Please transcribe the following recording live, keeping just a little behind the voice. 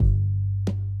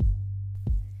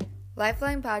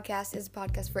Lifeline Podcast is a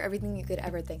podcast for everything you could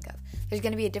ever think of. There's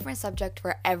going to be a different subject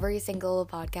for every single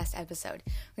podcast episode.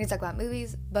 We're going to talk about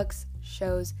movies, books,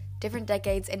 shows, different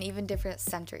decades, and even different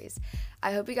centuries.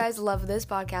 I hope you guys love this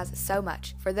podcast so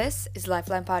much. For this is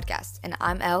Lifeline Podcast, and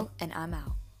I'm Elle, and I'm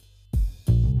out.